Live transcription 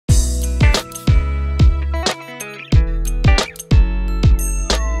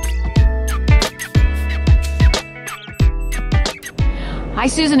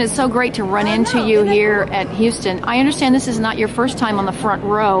Susan, it's so great to run into you here at Houston. I understand this is not your first time on the front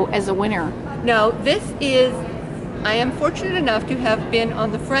row as a winner. No, I am fortunate enough to have been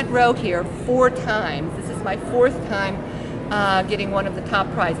on the front row here 4 times. This is my 4th time getting one of the top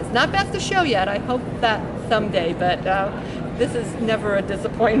prizes. Not best of show yet, I hope that someday, but this is never a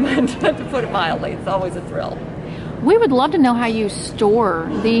disappointment, to put it mildly. It's always a thrill. We would love to know how you store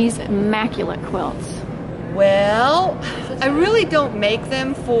these immaculate quilts. Well, I really don't make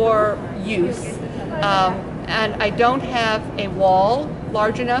them for use, and I don't have a wall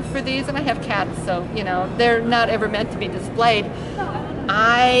large enough for these, and I have cats, so you know they're not ever meant to be displayed.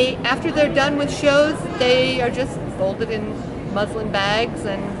 After they're done with shows, they are just folded in muslin bags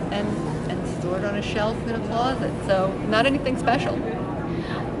and stored on a shelf in a closet, so not anything special.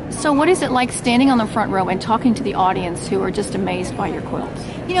 So what is it like standing on the front row and talking to the audience who are just amazed by your quilts?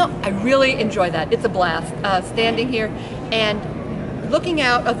 You know, I really enjoy that. It's a blast standing here and looking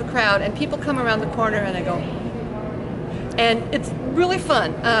out of the crowd, and people come around the corner and I go, and it's really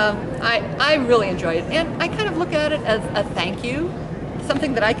fun. I really enjoy it, and I kind of look at it as a thank you,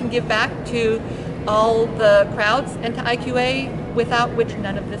 something that I can give back to all the crowds and to IQA, without which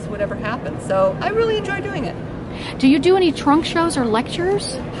none of this would ever happen. So I really enjoy doing it. Do you do any trunk shows or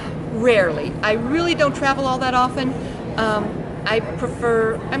lectures? Rarely. I really don't travel all that often. I'm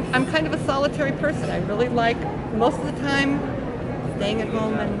kind of a solitary person. I really like, most of the time, staying at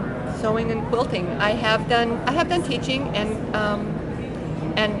home and sewing and quilting. I have done teaching and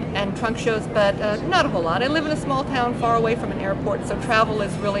trunk shows, but not a whole lot. I live in a small town far away from an airport, so travel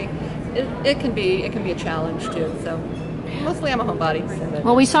is really, it can be a challenge too. So mostly I'm a homebody.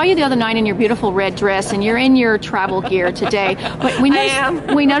 Well, we saw you the other night in your beautiful red dress, and you're in your travel gear today. But we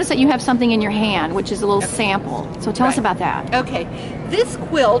noticed that you have something in your hand, which is a little sample. So tell us about that. Okay, this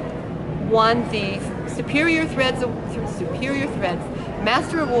quilt won the Superior Threads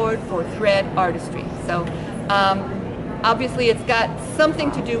Master Award for Thread Artistry. So obviously it's got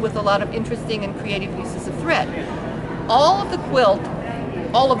something to do with a lot of interesting and creative uses of thread. All of the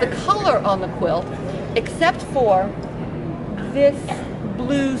color on the quilt, except for this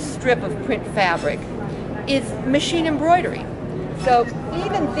blue strip of print fabric, is machine embroidery. So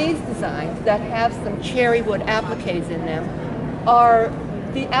even these designs that have some cherry wood appliques in them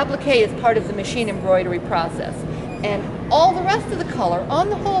the applique is part of the machine embroidery process. And all the rest of the color on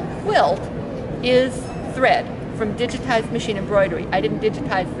the whole quilt is thread from digitized machine embroidery. I didn't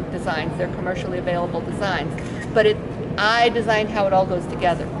digitize the designs, they're commercially available designs, but I designed how it all goes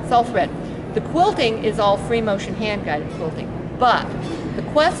together. It's all thread. The quilting is all free motion hand guided quilting. But the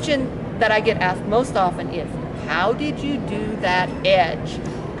question that I get asked most often is, how did you do that edge?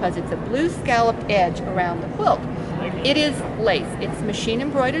 Because it's a blue scalloped edge around the quilt. It is lace. It's machine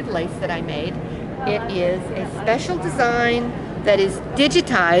embroidered lace that I made. It is a special design that is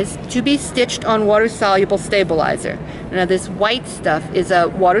digitized to be stitched on water-soluble stabilizer. Now this white stuff is a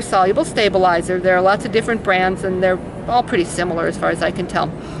water-soluble stabilizer. There are lots of different brands and they're all pretty similar as far as I can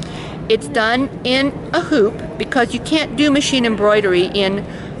tell. It's done in a hoop because you can't do machine embroidery in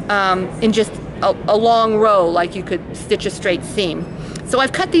just a long row like you could stitch a straight seam. So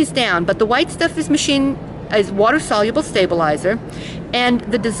I've cut these down, but the white stuff is water-soluble stabilizer, and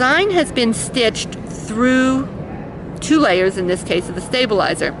the design has been stitched through 2 layers, in this case, of the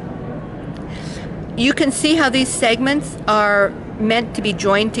stabilizer. You can see how these segments are meant to be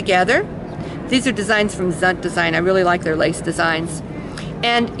joined together. These are designs from Zunt Design. I really like their lace designs.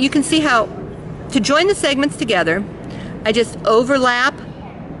 And you can see how, to join the segments together, I just overlap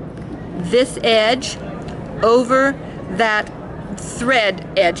this edge over that thread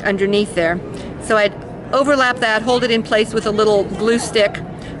edge underneath there. So I'd overlap that, hold it in place with a little glue stick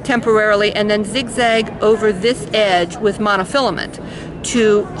temporarily, and then zigzag over this edge with monofilament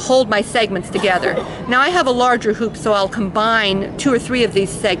to hold my segments together. Now I have a larger hoop, so I'll combine 2 or 3 of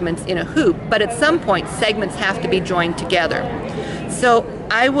these segments in a hoop, but at some point segments have to be joined together. So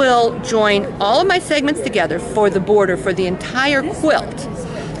I will join all of my segments together for the border for the entire quilt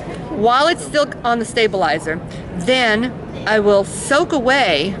while it's still on the stabilizer. Then I will soak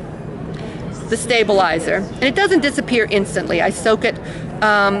away the stabilizer, and it doesn't disappear instantly. I soak it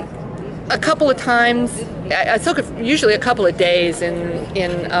a couple of times. I soak it usually a couple of days in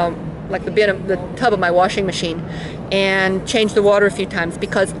like the tub of my washing machine, and change the water a few times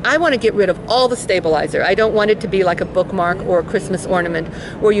because I want to get rid of all the stabilizer. I don't want it to be like a bookmark or a Christmas ornament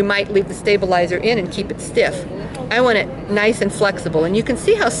where you might leave the stabilizer in and keep it stiff. I want it nice and flexible, and you can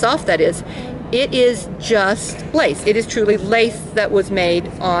see how soft that is. it is just lace. It is truly lace that was made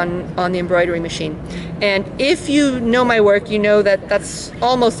on the embroidery machine. And if you know my work, you know that that's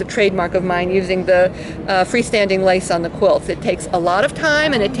almost a trademark of mine, using the freestanding lace on the quilts. It takes a lot of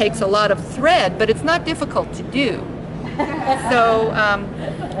time and it takes a lot of thread, but it's not difficult to do. So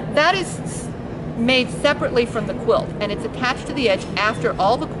that is made separately from the quilt, and it's attached to the edge after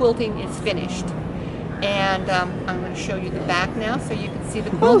all the quilting is finished. And I'm going to show you the back now so you can see the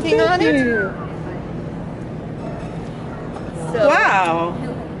quilting on it. So, wow.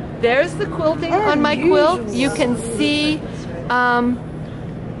 There's the quilting on my quilt. You can see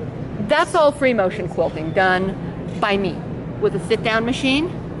that's all free motion quilting done by me with a sit-down machine.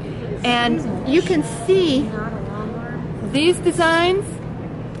 And you can see these designs,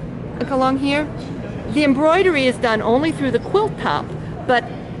 look along here. The embroidery is done only through the quilt top, but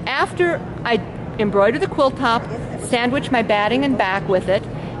after I embroider the quilt top, sandwich my batting and back with it,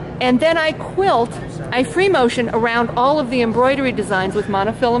 and then I quilt, I free motion around all of the embroidery designs with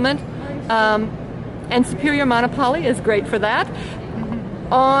monofilament, and Superior Monopoly is great for that,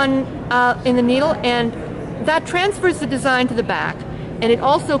 in the needle, and that transfers the design to the back, and it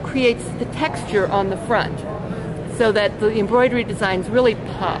also creates the texture on the front so that the embroidery designs really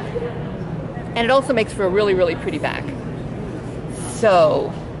pop. And it also makes for a really, really pretty back.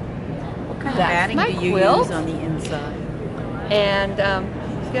 So that's my quilt. On the inside. And do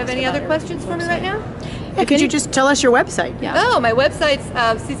you have any other questions for me right now? Yeah, could you just tell us your website? Yeah. Oh, my website's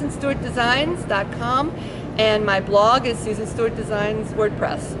SusanStewartDesigns.com, and my blog is Susan Stewart Designs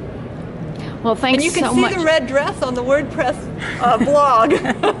WordPress. Well, thanks And you can so see much. the red dress on the WordPress blog.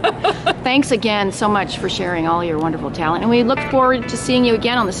 Thanks again so much for sharing all your wonderful talent, and we look forward to seeing you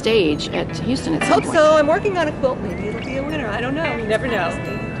again on the stage at Houston at some Hope point. so. I'm working on a quilt. Maybe it'll be a winner. I don't know. You never know.